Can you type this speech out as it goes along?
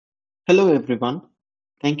Hello, everyone.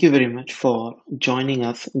 Thank you very much for joining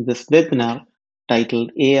us in this webinar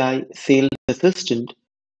titled AI Sales Assistant,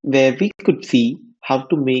 where we could see how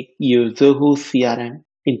to make your Zoho CRM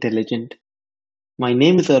intelligent. My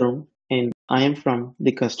name is Arun, and I am from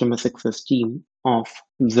the customer success team of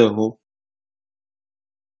Zoho.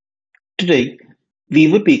 Today,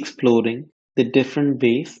 we will be exploring the different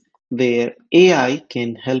ways where AI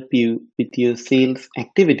can help you with your sales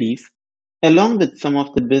activities, along with some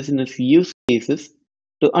of the business use cases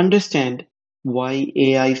to understand why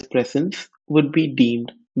AI's presence would be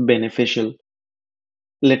deemed beneficial.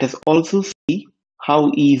 Let us also see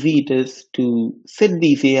how easy it is to set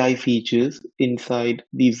these AI features inside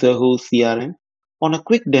the Zoho CRM on a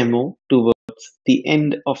quick demo towards the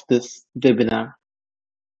end of this webinar.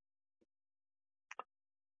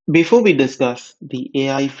 Before we discuss the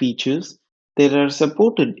AI features that are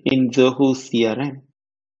supported in Zoho CRM,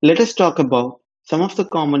 let us talk about some of the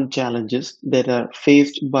common challenges that are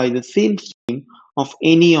faced by the sales team of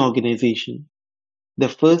any organization. The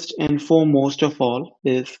first and foremost of all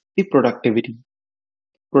is the productivity.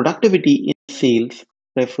 Productivity in sales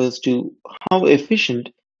refers to how efficient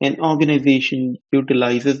an organization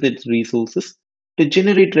utilizes its resources to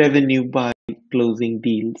generate revenue by closing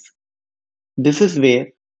deals. This is where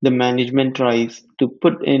the management tries to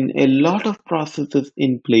put in a lot of processes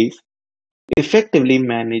in place to effectively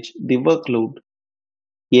manage the workload.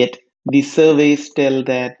 Yet, the surveys tell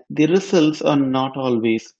that the results are not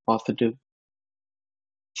always positive.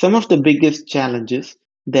 Some of the biggest challenges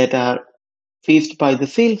that are faced by the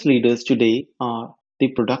sales leaders today are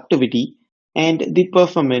the productivity and the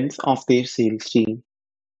performance of their sales team.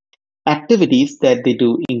 Activities that they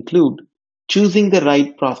do include choosing the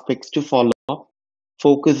right prospects to follow up,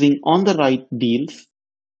 focusing on the right deals,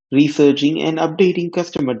 researching and updating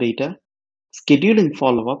customer data, scheduling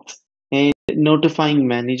follow-ups, and notifying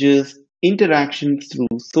managers interactions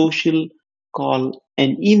through social, call,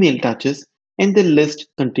 and email touches, and the list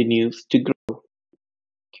continues to grow.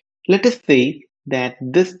 Let us say that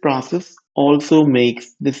this process also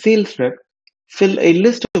makes the sales rep fill a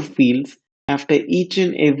list of fields after each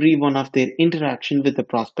and every one of their interaction with the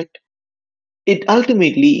prospect. It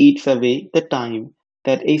ultimately eats away the time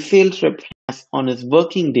that a sales rep has on his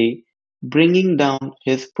working day, bringing down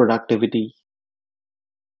his productivity.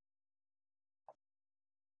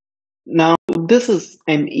 Now, this is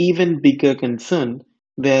an even bigger concern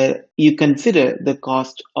where you consider the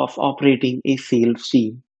cost of operating a sales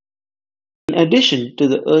team. In addition to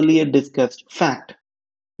the earlier discussed fact,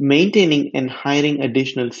 maintaining and hiring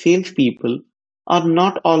additional salespeople are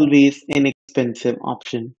not always an expensive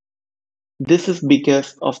option. This is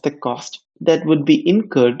because of the cost that would be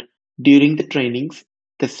incurred during the trainings,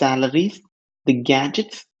 the salaries, the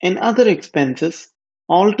gadgets, and other expenses,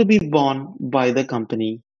 all to be borne by the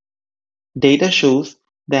company. Data shows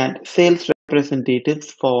that sales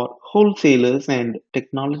representatives for wholesalers and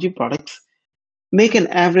technology products make an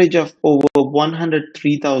average of over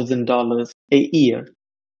 $103,000 a year.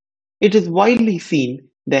 It is widely seen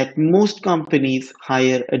that most companies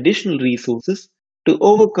hire additional resources to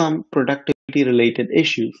overcome productivity related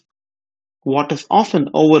issues. What is often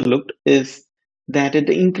overlooked is that it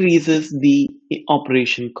increases the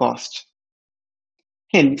operation cost.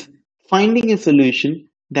 Hence, finding a solution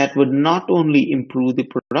that would not only improve the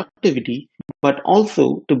productivity but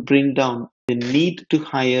also to bring down the need to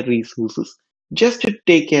hire resources just to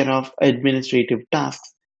take care of administrative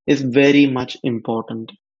tasks is very much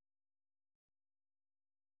important.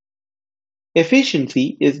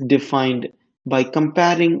 Efficiency is defined by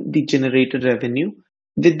comparing the generated revenue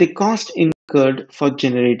with the cost incurred for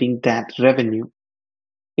generating that revenue.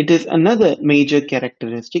 It is another major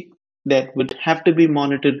characteristic that would have to be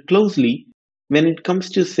monitored closely when it comes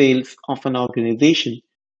to sales of an organization,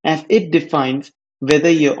 as it defines whether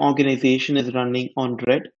your organization is running on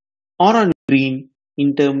red or on green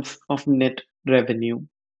in terms of net revenue.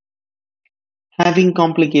 Having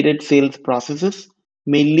complicated sales processes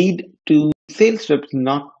may lead to sales reps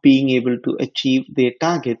not being able to achieve their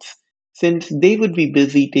targets since they would be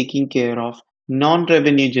busy taking care of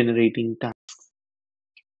non-revenue generating tasks.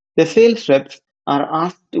 The sales reps are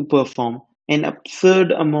asked to perform an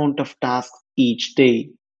absurd amount of tasks each day.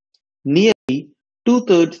 Nearly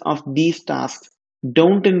two-thirds of these tasks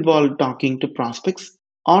don't involve talking to prospects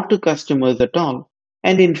or to customers at all,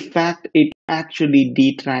 and in fact, it actually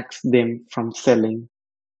detracts them from selling.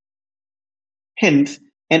 Hence,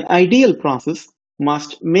 an ideal process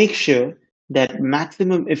must make sure that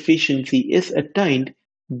maximum efficiency is attained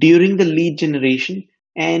during the lead generation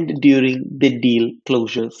and during the deal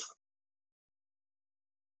closures.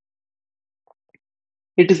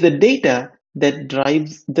 It is the data that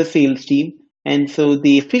drives the sales team, and so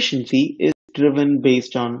the efficiency is driven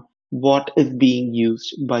based on what is being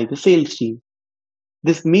used by the sales team.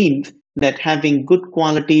 This means that having good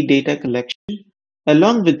quality data collection,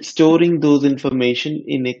 along with storing those information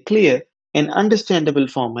in a clear and understandable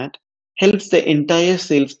format, helps the entire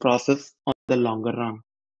sales process on the longer run.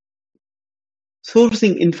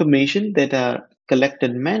 Sourcing information that are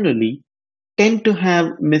collected manually tend to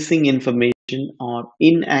have missing information or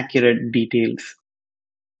inaccurate details.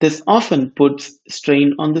 This often puts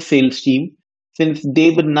strain on the sales team since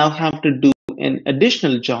they would now have to do an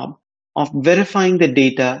additional job of verifying the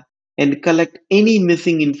data and collect any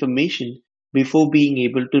missing information before being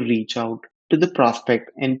able to reach out to the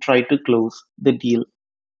prospect and try to close the deal.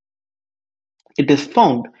 It is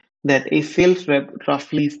found that a sales rep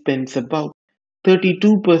roughly spends about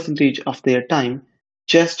 32% of their time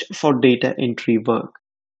just for data entry work.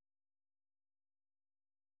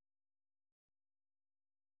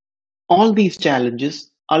 All these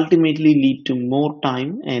challenges ultimately lead to more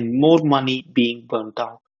time and more money being burnt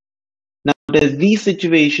out. Now, does these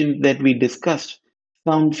situations that we discussed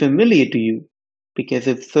sound familiar to you? Because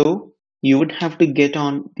if so, you would have to get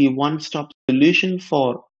on the one-stop solution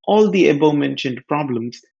for all the above-mentioned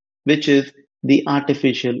problems, which is the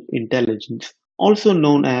artificial intelligence, also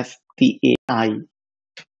known as the AI.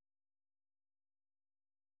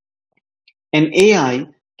 An AI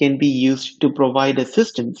can be used to provide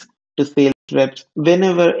assistance to sales reps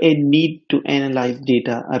whenever a need to analyze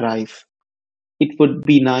data arises. It would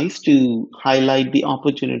be nice to highlight the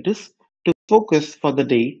opportunities to focus for the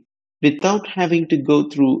day without having to go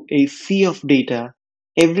through a sea of data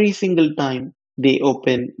every single time they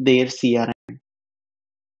open their CRM.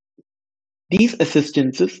 These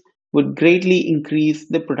assistances would greatly increase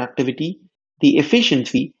the productivity, the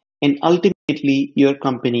efficiency, and ultimately your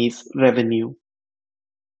company's revenue.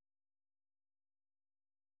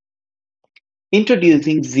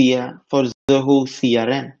 Introducing Zia for Zoho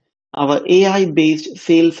CRM, our AI-based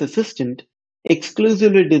sales assistant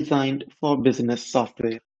exclusively designed for business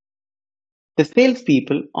software. The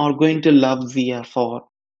salespeople are going to love Zia for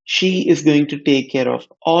she is going to take care of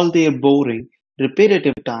all their boring,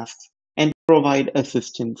 repetitive tasks and provide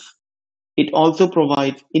assistance. It also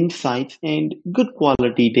provides insights and good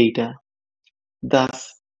quality data.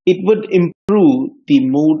 Thus, it would improve the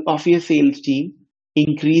mood of your sales team,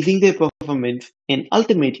 increasing their performance and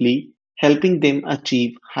ultimately helping them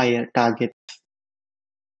achieve higher targets.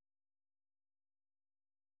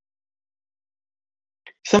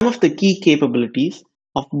 Some of the key capabilities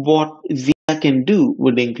of what Zia can do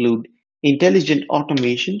would include intelligent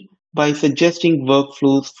automation by suggesting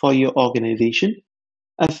workflows for your organization,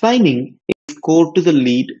 assigning a score to the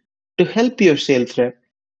lead to help your sales rep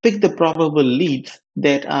pick the probable leads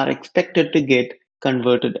that are expected to get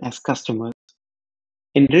converted as customers.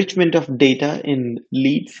 Enrichment of data in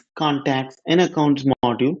leads, contacts, and accounts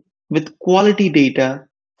module with quality data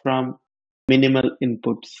from minimal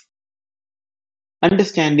inputs.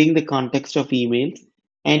 Understanding the context of emails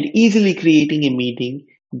and easily creating a meeting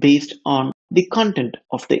based on the content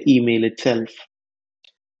of the email itself.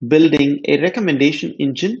 Building a recommendation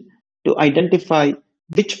engine to identify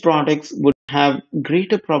which products would have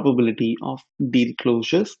greater probability of deal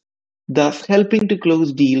closures, thus helping to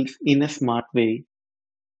close deals in a smart way.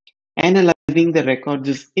 Analyzing the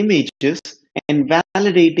records' images and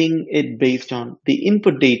validating it based on the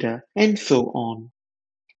input data, and so on.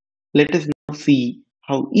 Let us now see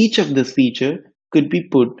how each of these features could be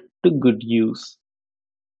put to good use.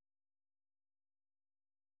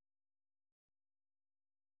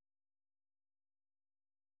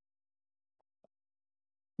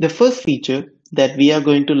 The first feature that we are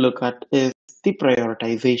going to look at is the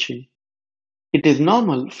prioritization. It is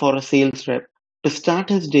normal for a sales rep to start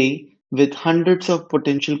his day with hundreds of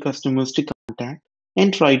potential customers to contact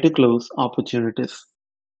and try to close opportunities.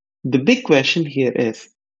 The big question here is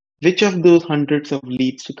which of those hundreds of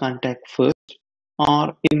leads to contact first,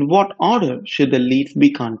 or in what order should the leads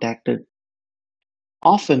be contacted?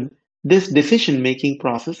 Often, this decision making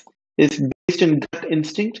process is based on gut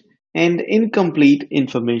instinct and incomplete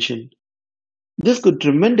information. This could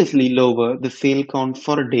tremendously lower the sale count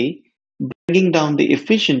for a day, bringing down the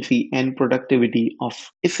efficiency and productivity of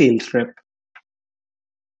a sales rep.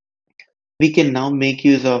 We can now make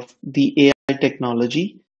use of the AI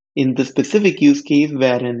technology in the specific use case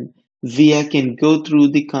wherein Zia can go through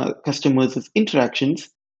the customer's interactions,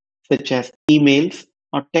 such as emails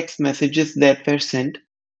or text messages that were sent,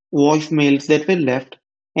 voicemails that were left,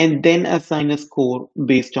 and then assign a score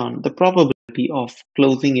based on the probability of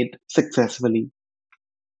closing it successfully.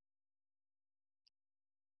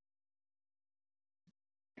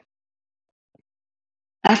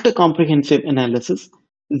 After comprehensive analysis,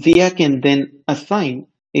 Zia can then assign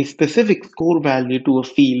a specific score value to a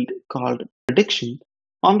field called prediction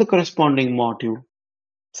on the corresponding module.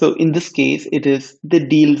 So in this case, it is the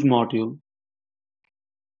deals module.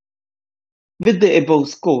 With the above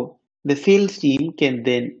score, the sales team can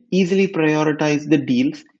then easily prioritize the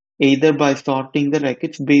deals either by sorting the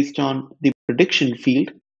records based on the prediction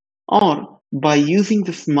field or by using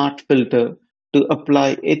the smart filter to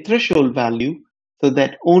apply a threshold value so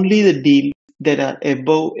that only the deals that are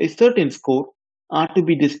above a certain score are to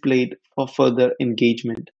be displayed for further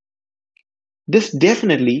engagement. This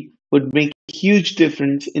definitely would make a huge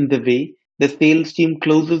difference in the way the sales team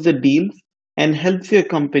closes the deals and helps your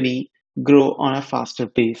company grow on a faster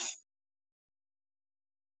pace.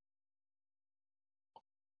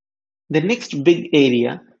 The next big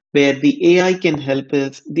area where the AI can help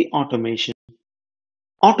is the automation.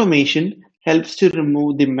 Automation helps to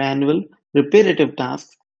remove the manual, repetitive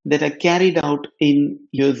tasks that are carried out in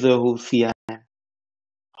your Zoho CRM.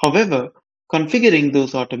 However, configuring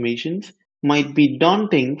those automations might be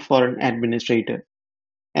daunting for an administrator,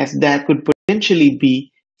 as there could potentially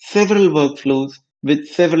be several workflows with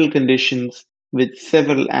several conditions with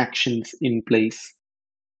several actions in place.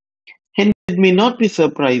 Hence, it may not be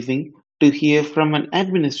surprising to hear from an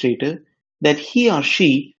administrator that he or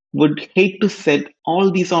she would hate to set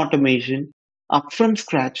all these automation up from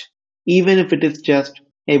scratch, even if it is just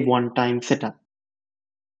a one-time setup.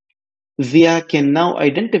 Zia can now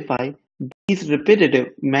identify these repetitive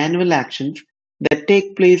manual actions that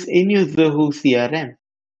take place in your Zoho CRM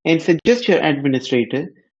and suggest your administrator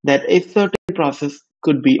that a certain process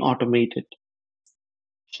could be automated.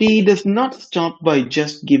 She does not stop by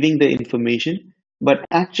just giving the information, but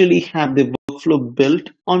actually have the workflow built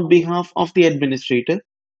on behalf of the administrator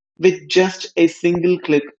with just a single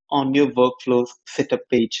click on your workflows setup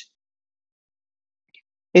page.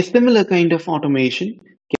 A similar kind of automation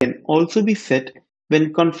can also be set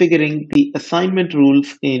when configuring the assignment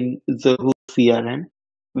rules in Zoho CRM,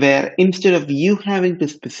 where instead of you having to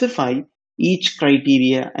specify each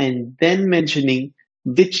criteria and then mentioning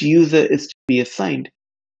which user is to be assigned,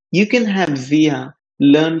 you can have Zia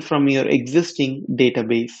learn from your existing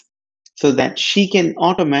database so that she can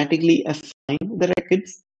automatically assign the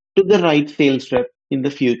records to the right sales rep in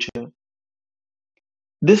the future.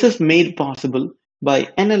 This is made possible by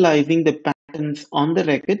analyzing the patterns on the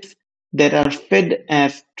records that are fed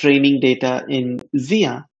as training data in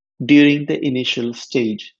Zia during the initial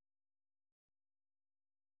stage.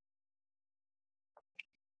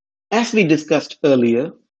 As we discussed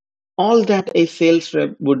earlier, all that a sales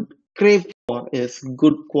rep would crave for is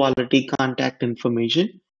good quality contact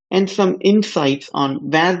information and some insights on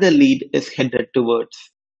where the lead is headed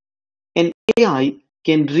towards. An AI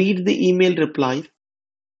can read the email replies,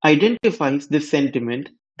 identifies the sentiment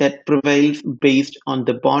that prevails based on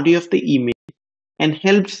the body of the email, and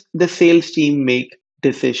helps the sales team make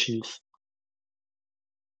decisions.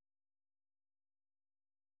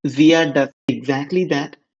 Zia does exactly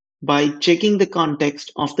that by checking the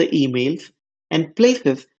context of the emails and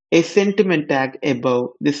places a sentiment tag above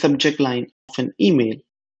the subject line of an email.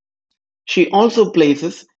 She also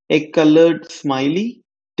places a colored smiley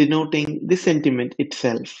denoting the sentiment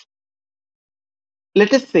itself.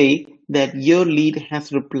 Let us say that your lead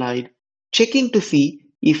has replied, checking to see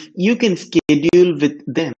if you can schedule with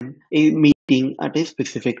them a meeting at a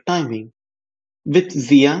specific timing. With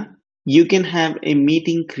Zia, you can have a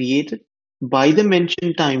meeting created by the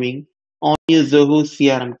mentioned timing on your Zoho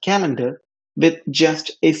CRM calendar with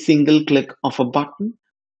just a single click of a button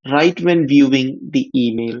right when viewing the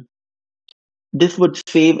email. This would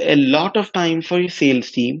save a lot of time for your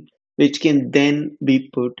sales team, which can then be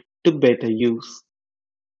put to better use.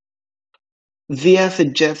 Zia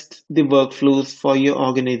suggests the workflows for your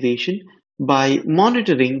organization by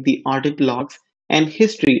monitoring the audit logs and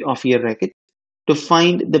history of your records to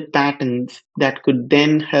find the patterns that could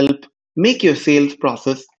then help make your sales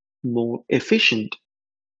process more efficient.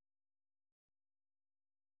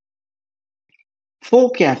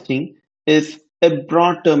 Forecasting is a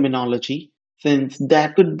broad terminology since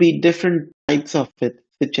there could be different types of it,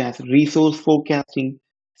 such as resource forecasting,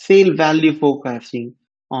 sale value forecasting,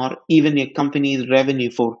 or even a company's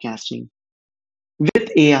revenue forecasting.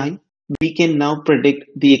 With AI, we can now predict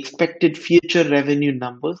the expected future revenue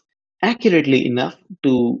numbers accurately enough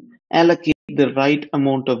to allocate the right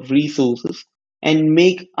amount of resources and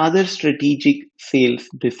make other strategic sales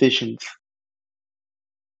decisions.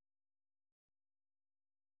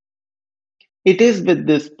 It is with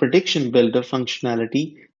this prediction builder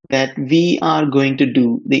functionality that we are going to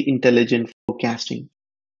do the intelligent forecasting.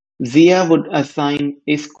 Zia would assign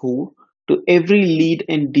a score to every lead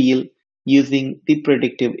and deal using the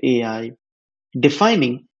predictive AI,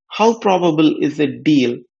 defining how probable is a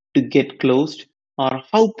deal to get closed or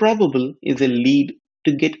how probable is a lead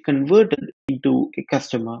to get converted into a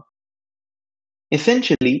customer.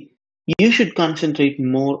 Essentially, you should concentrate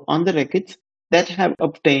more on the records that have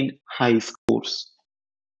obtained high scores.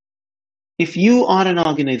 If you are an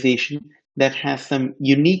organization that has some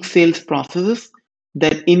unique sales processes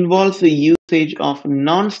that involves the usage of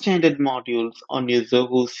non-standard modules on your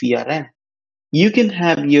Zoho CRM, you can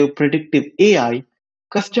have your predictive AI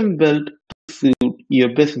custom built to suit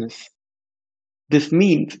your business. This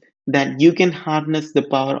means that you can harness the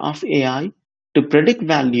power of AI to predict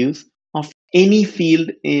values of any field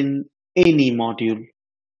in any module.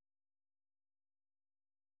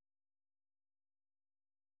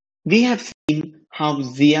 We have seen how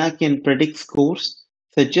Zia can predict scores,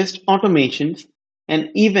 suggest automations, and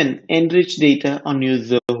even enrich data on your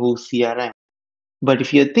Zoho CRM. But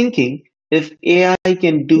if you're thinking if AI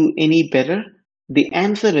can do any better, the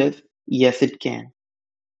answer is yes, it can.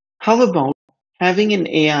 How about having an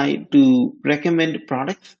AI to recommend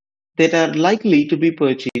products that are likely to be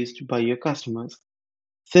purchased by your customers,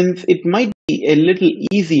 since it might be a little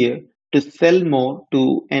easier to sell more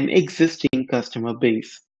to an existing customer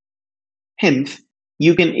base? Hence,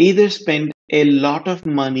 you can either spend a lot of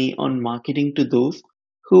money on marketing to those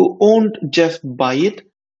who won't just buy it,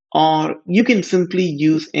 or you can simply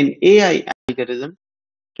use an AI algorithm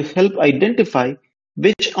to help identify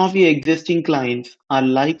which of your existing clients are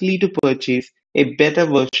likely to purchase a better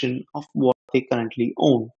version of what they currently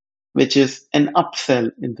own, which is an upsell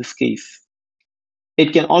in this case.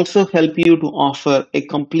 It can also help you to offer a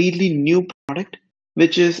completely new product,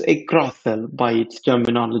 which is a cross sell by its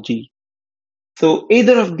terminology. So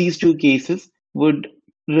either of these two cases would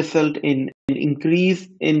result in an increase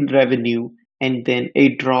in revenue and then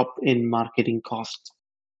a drop in marketing costs.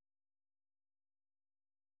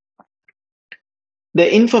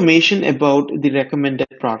 The information about the recommended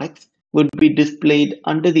products would be displayed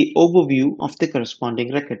under the overview of the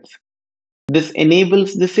corresponding records. This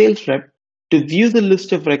enables the sales rep to view the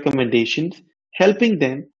list of recommendations, helping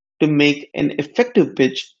them to make an effective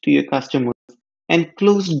pitch to your customers and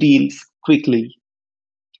close deals quickly.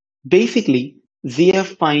 Basically, Zia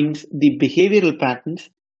finds the behavioral patterns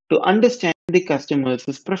to understand the customer's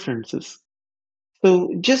preferences.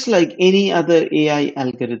 So, just like any other AI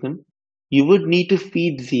algorithm, you would need to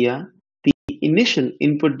feed Zia the initial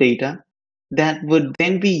input data that would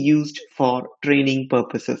then be used for training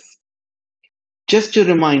purposes. Just to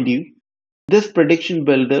remind you, this prediction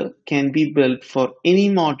builder can be built for any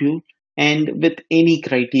module and with any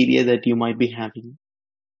criteria that you might be having.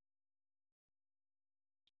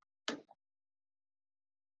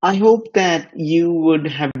 I hope that you would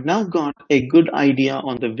have now got a good idea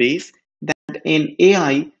on the ways that an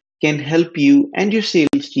AI can help you and your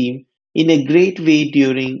sales team in a great way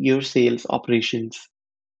during your sales operations.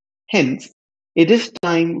 Hence, it is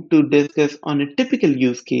time to discuss on a typical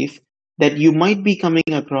use case that you might be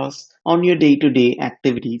coming across on your day-to-day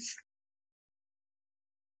activities.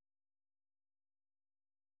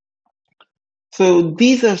 So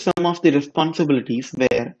these are some of the responsibilities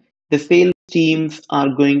where the sales teams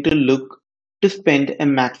are going to look to spend a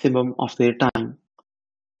maximum of their time.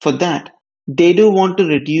 For that, they do want to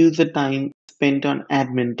reduce the time spent on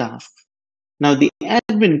admin tasks. Now, the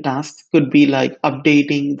admin tasks could be like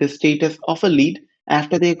updating the status of a lead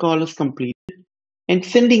after their call is complete and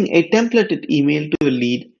sending a templated email to a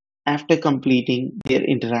lead after completing their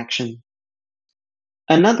interaction.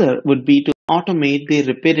 Another would be to automate the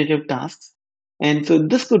repetitive tasks. And so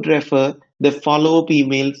this could refer the follow-up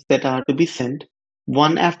emails that are to be sent,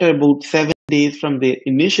 one after about 7 days from their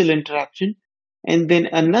initial interaction, and then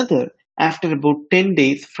another after about 10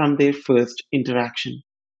 days from their first interaction.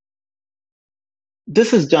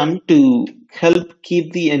 This is done to help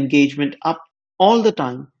keep the engagement up all the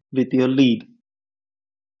time with your lead.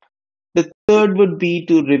 The third would be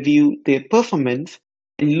to review their performance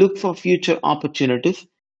and look for future opportunities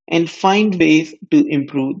and find ways to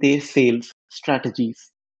improve their sales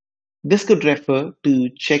strategies. This could refer to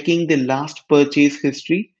checking the last purchase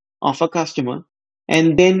history of a customer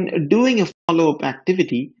and then doing a follow up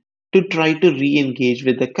activity to try to re engage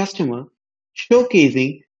with the customer,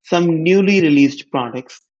 showcasing some newly released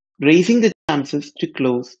products, raising the chances to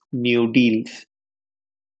close new deals.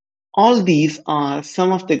 All these are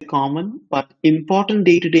some of the common but important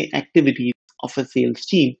day-to-day activities of a sales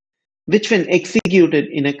team, which when executed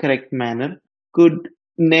in a correct manner could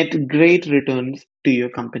net great returns to your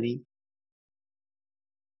company.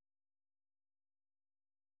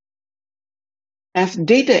 As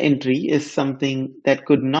data entry is something that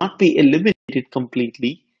could not be eliminated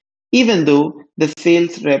completely, even though the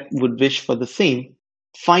sales rep would wish for the same,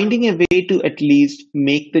 finding a way to at least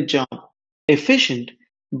make the job efficient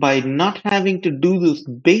by not having to do those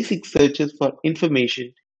basic searches for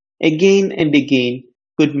information again and again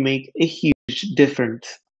could make a huge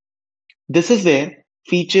difference. This is where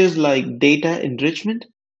features like data enrichment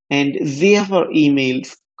and ZIA for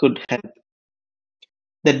emails could help.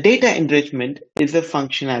 The data enrichment is a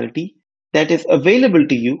functionality that is available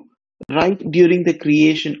to you right during the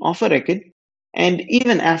creation of a record and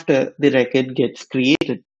even after the record gets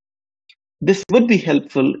created. This would be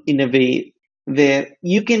helpful in a way where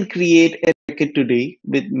you can create a record today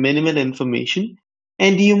with minimal information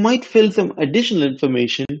and you might fill some additional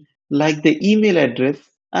information like the email address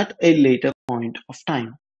at a later point of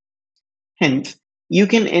time. Hence, you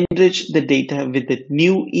can enrich the data with the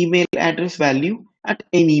new email address value at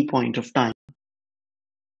any point of time.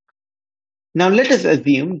 Now let us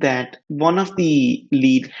assume that one of the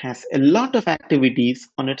lead has a lot of activities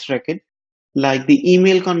on its record, like the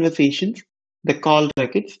email conversations, the call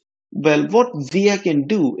records. Well, what Zia can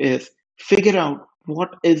do is figure out what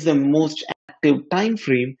is the most active time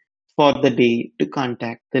frame for the day to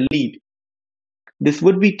contact the lead. This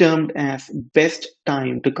would be termed as best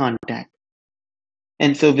time to contact.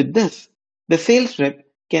 And so with this, the sales rep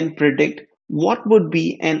can predict what would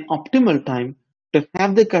be an optimal time to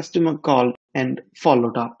have the customer called and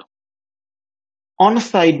followed up. On a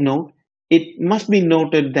side note, it must be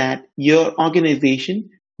noted that your organization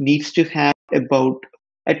needs to have about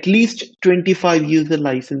at least 25 user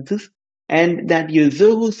licenses and that your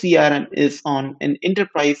Zoho CRM is on an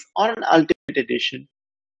enterprise or an ultimate edition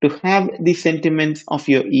to have the sentiments of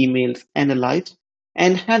your emails analyzed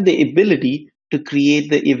and have the ability to create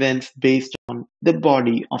the events based on the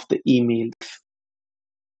body of the emails.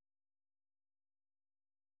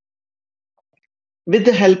 With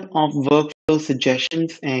the help of workflow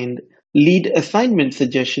suggestions and lead assignment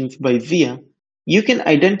suggestions by Zia, you can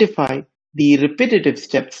identify the repetitive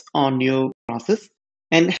steps on your process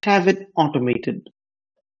and have it automated.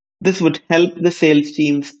 This would help the sales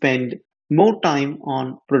team spend more time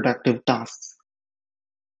on productive tasks.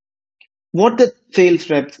 What the sales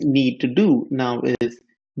reps need to do now is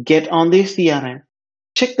get on their CRM,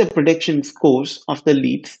 check the prediction scores of the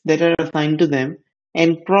leads that are assigned to them,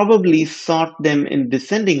 and probably sort them in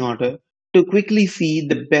descending order to quickly see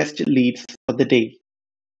the best leads for the day.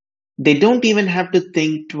 They don't even have to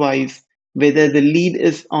think twice whether the lead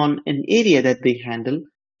is on an area that they handle,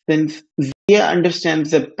 since Zia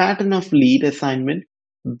understands the pattern of lead assignment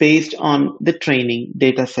based on the training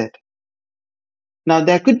dataset. Now,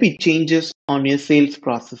 there could be changes on your sales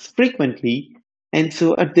process frequently, and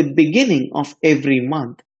so at the beginning of every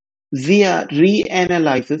month, Zia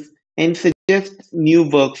reanalyzes and suggests new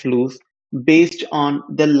workflows based on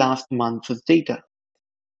the last month's data.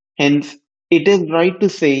 Hence, it is right to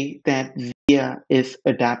say that Zia is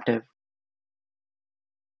adaptive.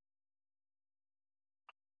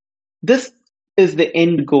 This is the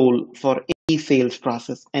end goal for any sales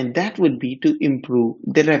process, and that would be to improve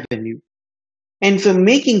the revenue. And so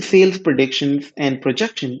making sales predictions and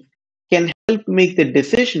projections can help make the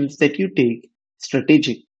decisions that you take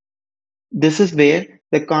strategic. This is where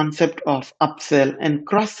the concept of upsell and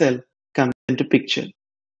cross-sell comes into picture.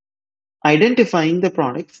 Identifying the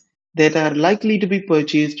products that are likely to be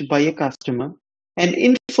purchased by a customer and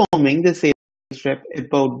informing the sales rep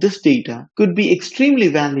about this data could be extremely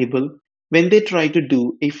valuable when they try to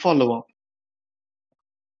do a follow-up.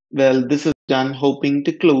 Well, this is done hoping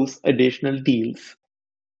to close additional deals.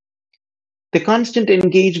 The constant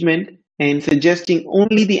engagement and suggesting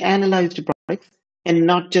only the analyzed products and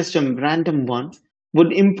not just some random ones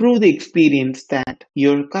would improve the experience that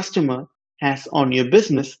your customer has on your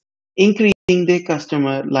business, increasing their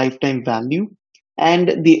customer lifetime value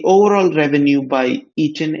and the overall revenue by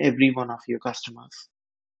each and every one of your customers.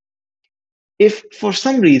 If for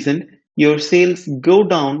some reason your sales go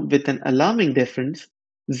down with an alarming difference,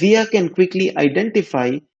 Zia can quickly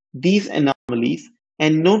identify these anomalies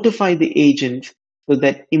and notify the agents so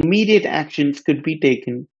that immediate actions could be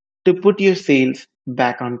taken to put your sales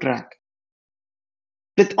back on track.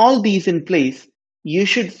 With all these in place, you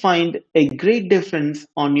should find a great difference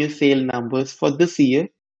on your sale numbers for this year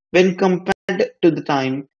when compared to the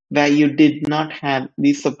time where you did not have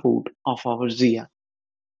the support of our Zia.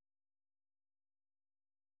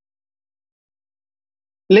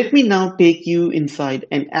 Let me now take you inside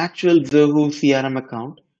an actual Zoho CRM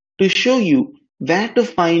account to show you where to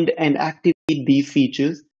find and activate these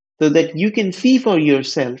features so that you can see for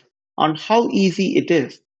yourself on how easy it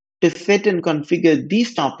is to set and configure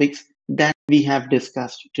these topics that we have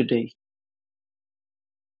discussed today.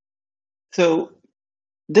 So,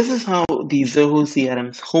 this is how the Zoho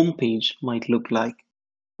CRM's homepage might look like,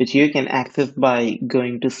 which you can access by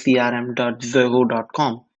going to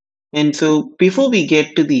crm.zoho.com. And so, before we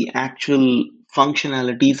get to the actual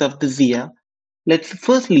functionalities of the ZIA, let's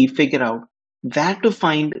firstly figure out where to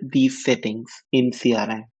find these settings in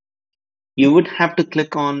CRM. You would have to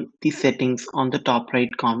click on the settings on the top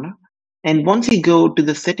right corner. And once you go to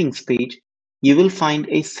the settings page, you will find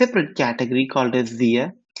a separate category called as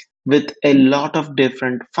ZIA with a lot of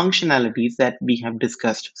different functionalities that we have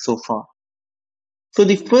discussed so far. So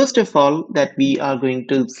the first of all that we are going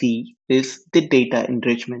to see is the data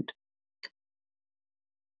enrichment.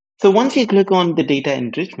 So once you click on the data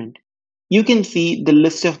enrichment, you can see the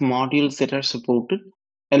list of modules that are supported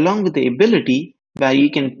along with the ability where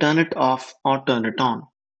you can turn it off or turn it on.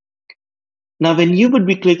 Now, when you would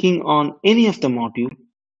be clicking on any of the module,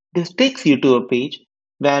 this takes you to a page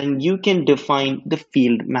wherein you can define the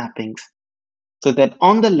field mappings. So that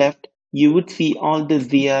on the left, you would see all the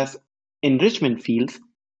ZIA's enrichment fields,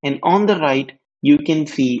 and on the right, you can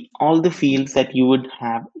see all the fields that you would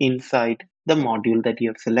have inside the module that you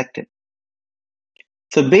have selected.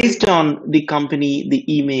 So based on the company, the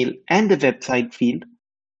email, and the website field,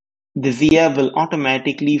 the ZIA will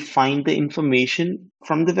automatically find the information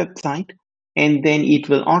from the website, and then it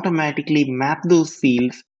will automatically map those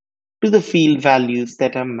fields to the field values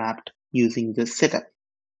that are mapped using this setup.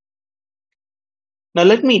 Now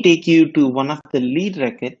let me take you to one of the lead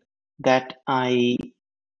record that I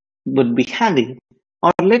would be having,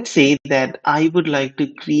 or let's say that I would like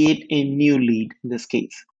to create a new lead in this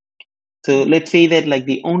case. So let's say that like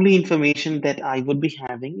the only information that I would be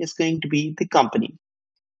having is going to be the company.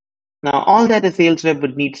 Now all that a sales rep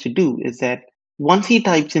would needs to do is that once he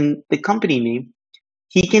types in the company name,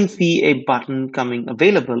 he can see a button coming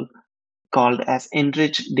available called as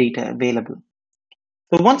enrich data available.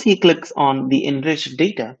 So once he clicks on the enriched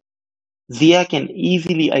data, ZIA can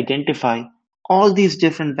easily identify all these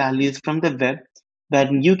different values from the web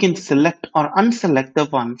that you can select or unselect the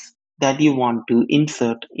ones that you want to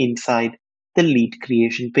insert inside the lead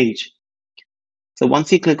creation page. So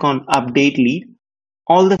once you click on update lead,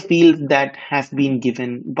 all the fields that has been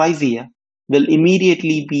given by ZIA will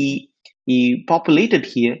immediately be populated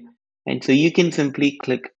here. And so you can simply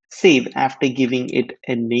click save after giving it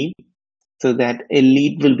a name so that a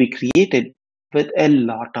lead will be created with a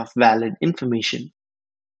lot of valid information.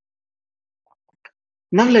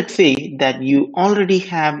 Now let's say that you already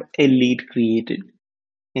have a lead created.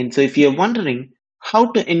 And so if you're wondering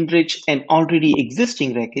how to enrich an already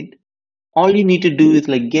existing record, all you need to do is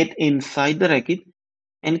like get inside the record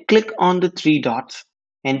and click on the three dots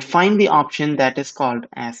and find the option that is called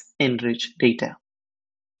as enrich data.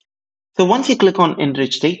 So once you click on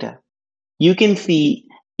enrich data, you can see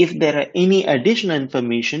if there are any additional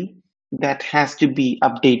information that has to be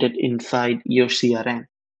updated inside your CRM.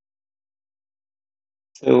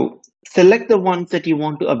 So select the ones that you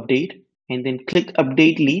want to update and then click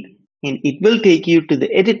update lead, and it will take you to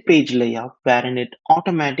the edit page layout wherein it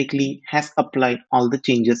automatically has applied all the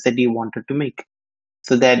changes that you wanted to make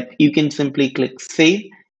so that you can simply click save.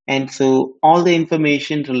 And so all the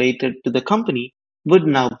information related to the company would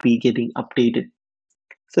now be getting updated.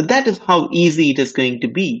 So that is how easy it is going to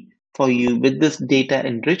be for you with this data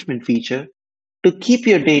enrichment feature to keep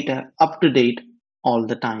your data up to date all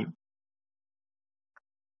the time.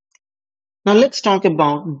 Now let's talk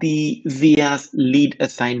about the ZIA's lead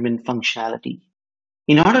assignment functionality.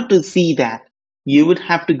 In order to see that, you would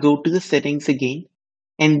have to go to the settings again,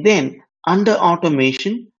 and then under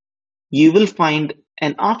automation, you will find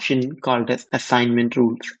an option called as assignment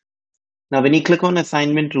rules. Now when you click on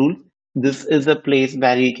assignment rules, this is a place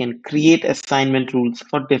where you can create assignment rules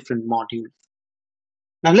for different modules.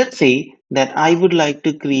 Now let's say that I would like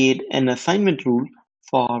to create an assignment rule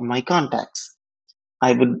for my contacts.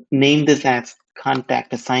 I would name this as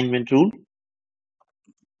contact assignment rule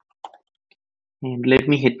and let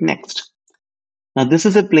me hit next. Now this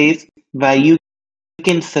is a place where you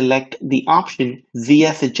can select the option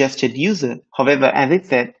ZIA suggested user. However, as I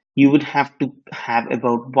said, you would have to have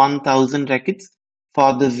about 1000 records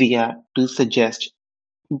for the ZIA to suggest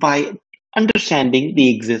by understanding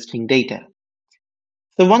the existing data.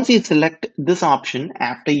 So once you select this option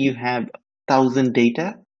after you have 1000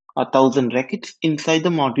 data or 1000 records inside the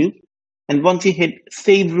module, and once you hit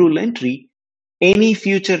save rule entry, any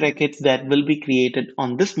future records that will be created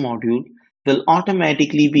on this module will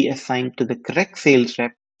automatically be assigned to the correct sales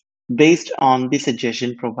rep based on the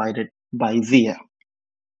suggestion provided by ZIA.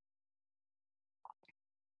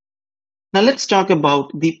 Now let's talk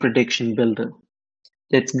about the prediction builder.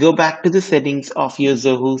 Let's go back to the settings of your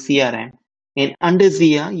Zoho CRM, and under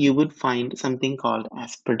ZIA, you would find something called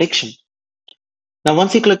as prediction. Now,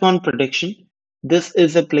 once you click on prediction, this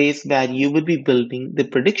is a place where you will be building the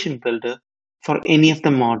prediction builder for any of the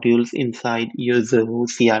modules inside your Zoho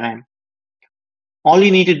CRM. All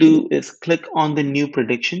you need to do is click on the new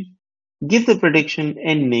prediction, give the prediction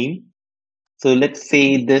a name. So let's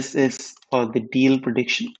say this is for the deal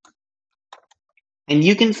prediction, and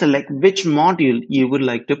you can select which module you would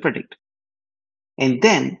like to predict. And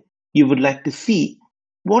then you would like to see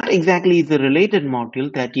what exactly is the related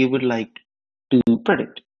module that you would like to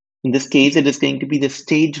predict. In this case, it is going to be the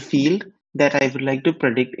stage field that I would like to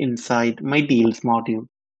predict inside my deals module.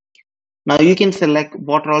 Now you can select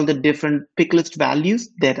what are all the different pick list values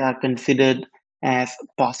that are considered as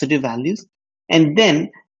positive values. And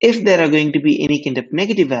then if there are going to be any kind of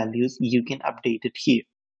negative values, you can update it here.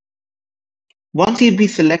 Once you'd be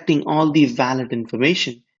selecting all these valid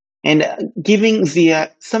information and giving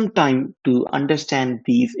Zia some time to understand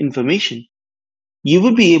these information, you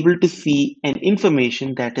would be able to see an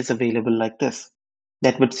information that is available like this,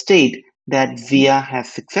 that would state that Zia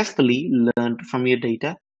has successfully learned from your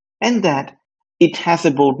data and that it has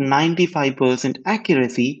about 95%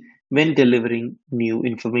 accuracy when delivering new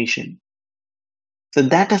information. So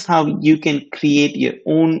that is how you can create your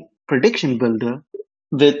own prediction builder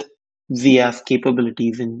with Zia's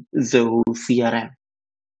capabilities in Zoho CRM.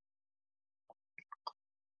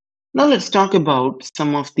 Now let's talk about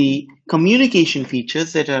some of the communication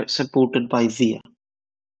features that are supported by Zia.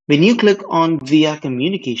 When you click on Zia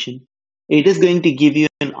communication, it is going to give you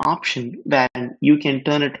an option where you can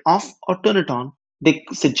turn it off or turn it on, the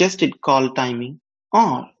suggested call timing,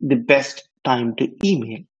 or the best time to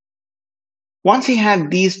email. Once you have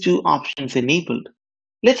these two options enabled,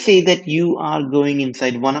 let's say that you are going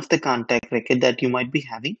inside one of the contact record that you might be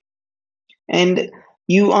having, and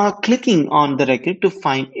you are clicking on the record to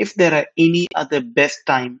find if there are any other best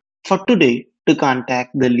time for today to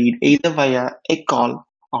contact the lead either via a call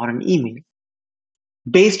or an email.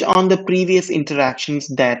 Based on the previous interactions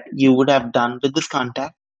that you would have done with this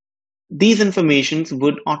contact, these informations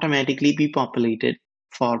would automatically be populated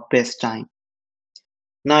for best time.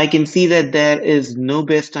 Now I can see that there is no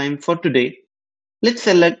best time for today. Let's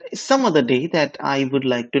select some other day that I would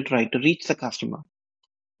like to try to reach the customer.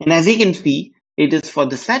 And as you can see, it is for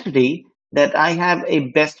the Saturday that I have a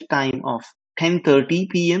best time of 10:30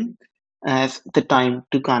 p.m. as the time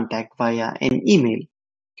to contact via an email.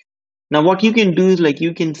 Now what you can do is like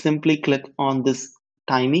you can simply click on this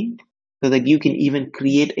timing so that you can even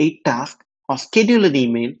create a task or schedule an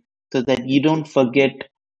email so that you don't forget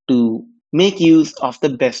to make use of the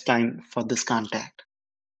best time for this contact.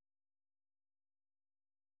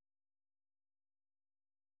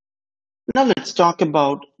 Now let's talk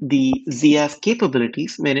about the Zia's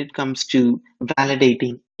capabilities when it comes to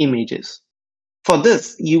validating images. For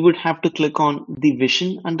this, you would have to click on the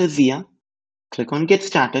vision under Zia, click on get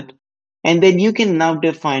started, and then you can now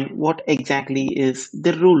define what exactly is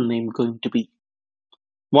the rule name going to be.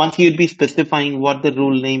 Once you'd be specifying what the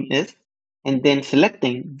rule name is, and then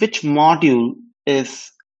selecting which module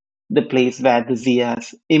is the place where the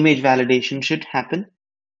Zia's image validation should happen,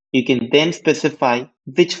 you can then specify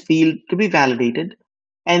which field to be validated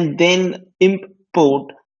and then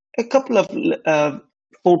import a couple of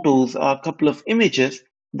photos or a couple of images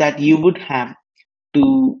that you would have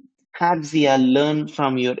to have Zia learn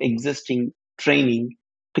from your existing training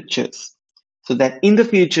pictures. So that in the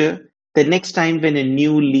future, the next time when a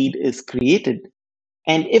new lead is created,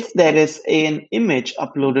 and if there is an image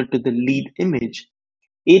uploaded to the lead image,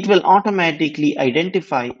 it will automatically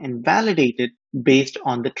identify and validate it based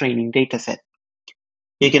on the training dataset.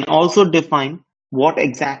 You can also define what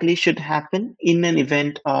exactly should happen in an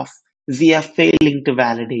event of Zia failing to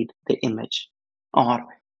validate the image. Or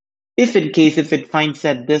if in case if it finds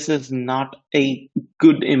that this is not a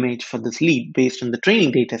good image for this lead based on the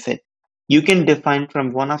training dataset, you can define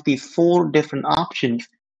from one of these four different options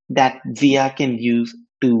that Zia can use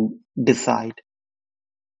to decide.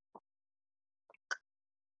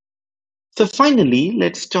 So finally,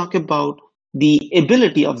 let's talk about the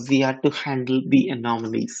ability of Zia to handle the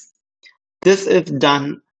anomalies. This is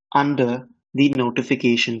done under the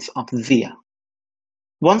notifications of Zia.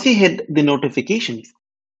 Once you hit the notifications,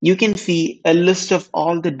 you can see a list of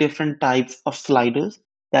all the different types of sliders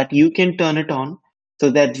that you can turn it on so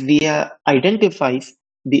that Zia identifies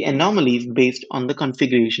the anomalies based on the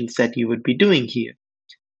configurations that you would be doing here.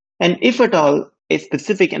 And if at all a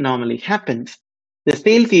specific anomaly happens, the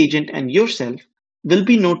sales agent and yourself will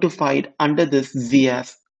be notified under this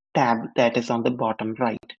Zia's tab that is on the bottom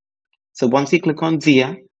right. So once you click on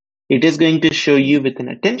Zia, It is going to show you with an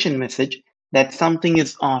attention message that something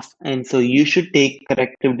is off, and so you should take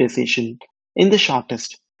corrective decision in the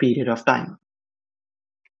shortest period of time.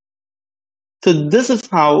 So this is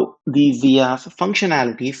how the ZIA's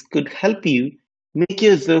functionalities could help you make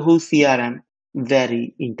your Zoho CRM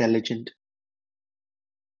very intelligent.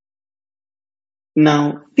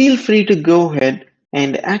 Now, feel free to go ahead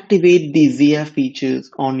and activate the ZIA features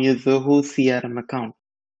on your Zoho CRM account.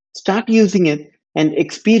 Start using it and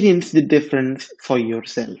experience the difference for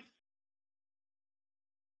yourself.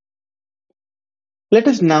 Let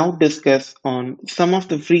us now discuss on some of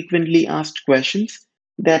the frequently asked questions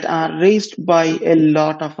that are raised by a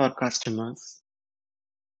lot of our customers.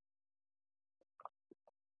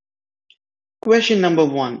 Question number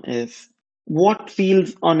one is, what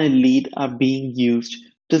fields on a lead are being used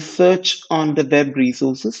to search on the web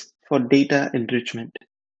resources for data enrichment?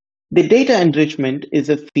 The data enrichment is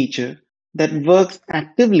a feature that works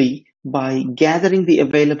actively by gathering the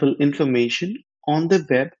available information on the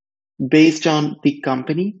web based on the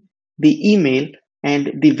company, the email,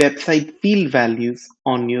 and the website field values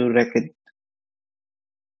on your record.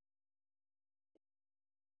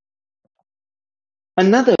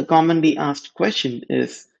 Another commonly asked question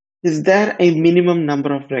is there a minimum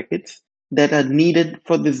number of records that are needed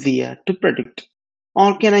for the ZIA to predict?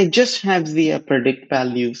 Or can I just have ZIA predict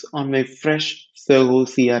values on my fresh Zoho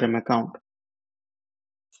CRM account?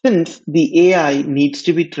 Since the AI needs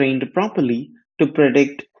to be trained properly to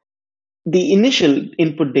predict, the initial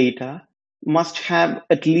input data must have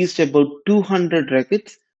at least about 200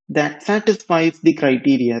 records that satisfies the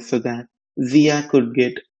criteria so that ZIA could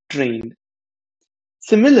get trained.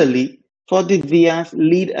 Similarly, for the ZIA's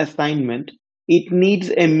lead assignment, it needs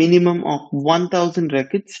a minimum of 1000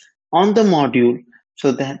 records on the module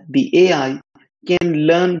so that the AI can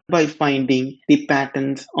learn by finding the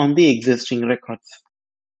patterns on the existing records.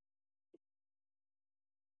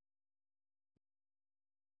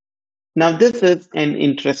 Now, this is an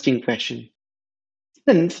interesting question.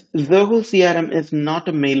 Since Zoho CRM is not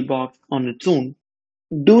a mailbox on its own,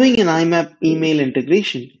 doing an IMAP email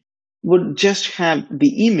integration would just have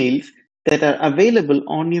the emails that are available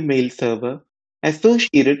on your mail server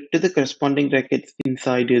associated to the corresponding records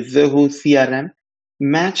inside your Zoho CRM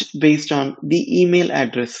matched based on the email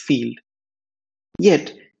address field.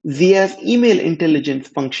 Yet, Zia's email intelligence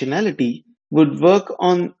functionality would work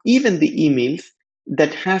on even the emails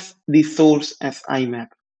that has the source as IMAP.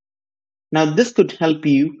 Now, this could help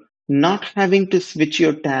you not having to switch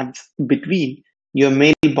your tabs between your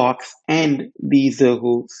mailbox and the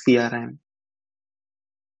Zoho CRM.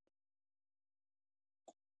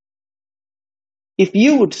 If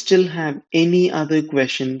you would still have any other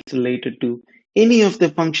questions related to any of the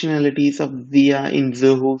functionalities of ZIA in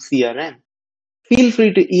Zoho CRM, feel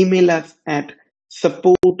free to email us at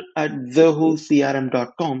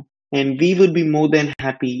support@zohocrm.com and we would be more than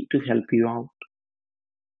happy to help you out.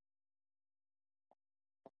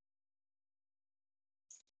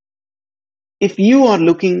 If you are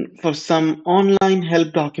looking for some online help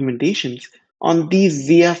documentations on these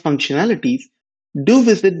ZIA functionalities, do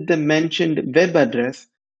visit the mentioned web address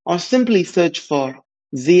or simply search for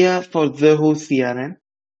ZIA for Zoho CRM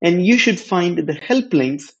and you should find the help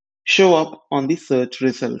links show up on the search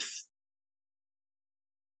results.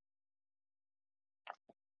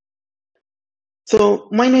 So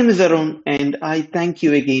my name is Arun and I thank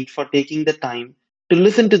you again for taking the time to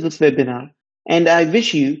listen to this webinar and I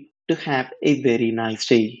wish you to have a very nice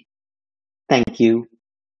day. Thank you.